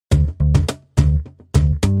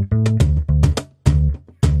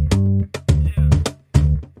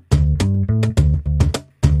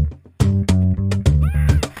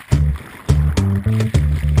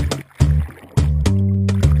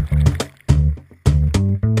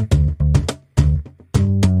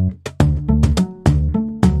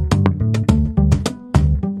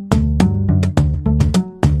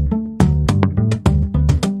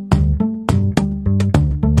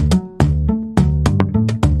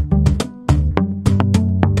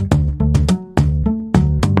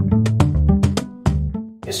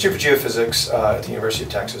Institute for Geophysics at the University of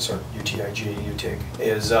Texas, or UTIG,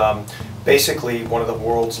 is basically one of the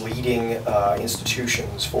world's leading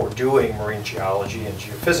institutions for doing marine geology and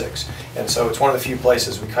geophysics. And so it's one of the few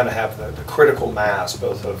places we kind of have the critical mass,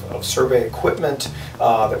 both of survey equipment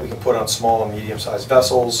that we can put on small and medium-sized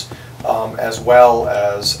vessels, as well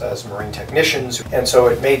as marine technicians. And so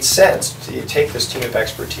it made sense to take this team of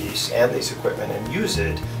expertise and this equipment and use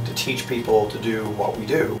it to teach people to do what we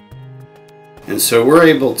do. And so we're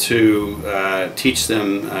able to teach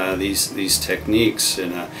them these techniques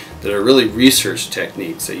that are really research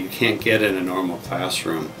techniques that you can't get in a normal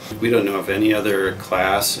classroom. We don't know of any other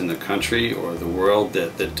class in the country or the world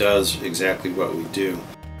that does exactly what we do.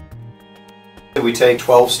 We take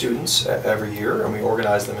 12 students every year and we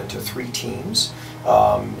organize them into 3 teams.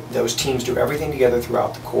 Those teams do everything together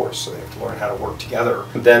throughout the course, so they have to learn how to work together.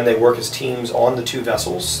 Then they work as teams on the 2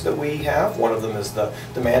 vessels that we have. One of them is the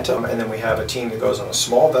Manta, and then we have a team that goes on a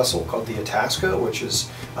small vessel called the Itasca, which is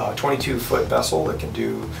a 22-foot vessel that can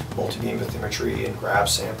do multi-beam bathymetry and grab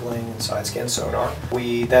sampling and side-scan sonar.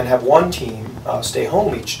 We then have one team stay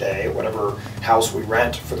home each day, whatever house we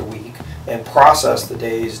rent for the week, and process the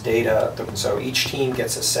day's data. So each team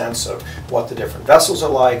gets a sense of what the different vessels are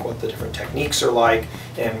like, what the different techniques are like,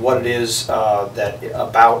 and what it is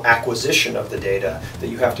about acquisition of the data that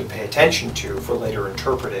you have to pay attention to for later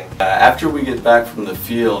interpreting. After we get back from the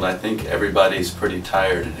field, I think everybody's pretty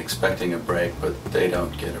tired and expecting a break, but they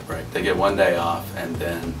don't get a break. They get one day off, and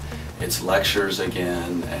then it's lectures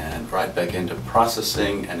again and right back into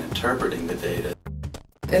processing and interpreting the data.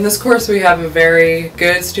 In this course we have a very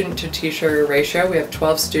good student-to-teacher ratio. We have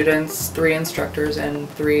 12 students, 3 instructors, and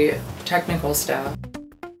 3 technical staff.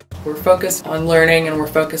 We're focused on learning and we're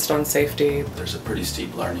focused on safety. There's a pretty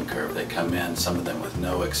steep learning curve. They come in, some of them with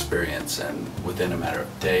no experience, and within a matter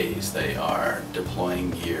of days they are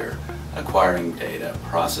deploying gear, acquiring data,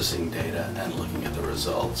 processing data, and looking at the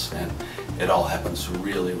results. And it all happens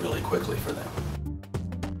really, really quickly for them.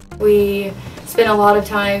 We spend a lot of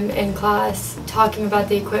time in class talking about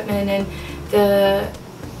the equipment and the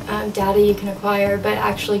data you can acquire, but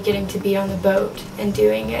actually getting to be on the boat and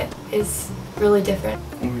doing it is really different.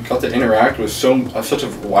 We got to interact with such a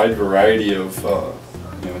wide variety of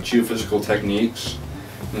geophysical techniques.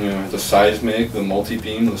 The seismic, the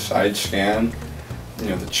multi-beam, the side scan,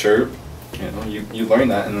 the chirp. You learn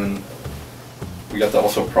that, and then we got to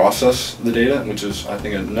also process the data, which is, I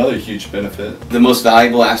think, another huge benefit. The most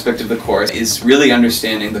valuable aspect of the course is really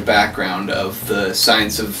understanding the background of the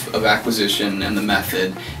science of acquisition and the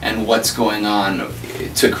method and what's going on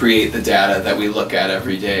to create the data that we look at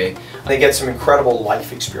every day. They get some incredible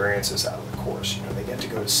life experiences out of the course. They get to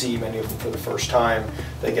go to sea, many of them for the first time.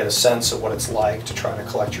 They get a sense of what it's like to try to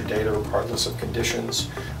collect your data regardless of conditions.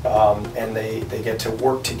 And they get to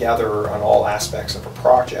work together on all aspects of a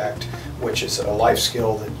project, which is a life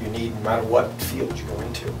skill that you need no matter what field you go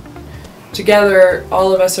into. Together,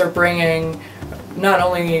 all of us are bringing not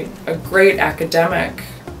only a great academic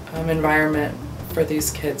environment for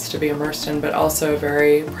these kids to be immersed in, but also a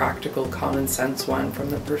very practical, common sense one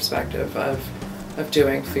from the perspective of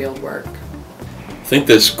doing field work. I think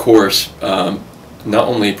this course not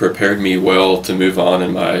only prepared me well to move on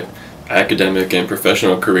in my academic and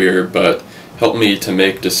professional career, but helped me to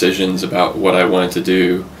make decisions about what I wanted to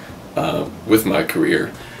do with my career.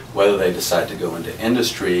 Whether they decide to go into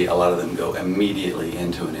industry, a lot of them go immediately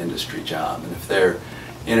into an industry job. And if they're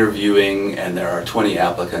interviewing and there are 20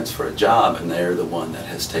 applicants for a job and they're the one that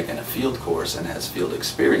has taken a field course and has field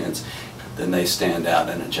experience, then they stand out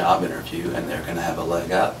in a job interview and they're going to have a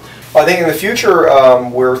leg up. I think in the future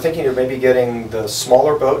we're thinking of maybe getting the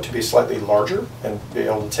smaller boat to be slightly larger and be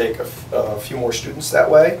able to take a few more students that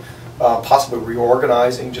way, possibly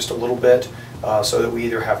reorganizing just a little bit so that we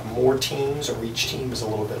either have more teams or each team is a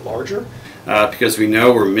little bit larger. Because we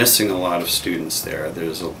know we're missing a lot of students there.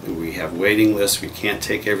 We have waiting lists. We can't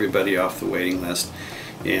take everybody off the waiting list.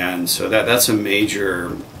 And so that's a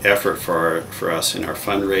major effort for us in our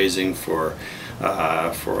fundraising for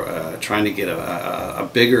trying to get a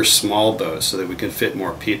bigger small boat so that we can fit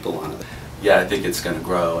more people on it. Yeah, I think it's going to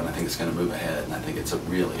grow and I think it's going to move ahead, and I think it's a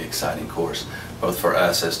really exciting course both for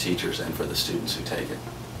us as teachers and for the students who take it.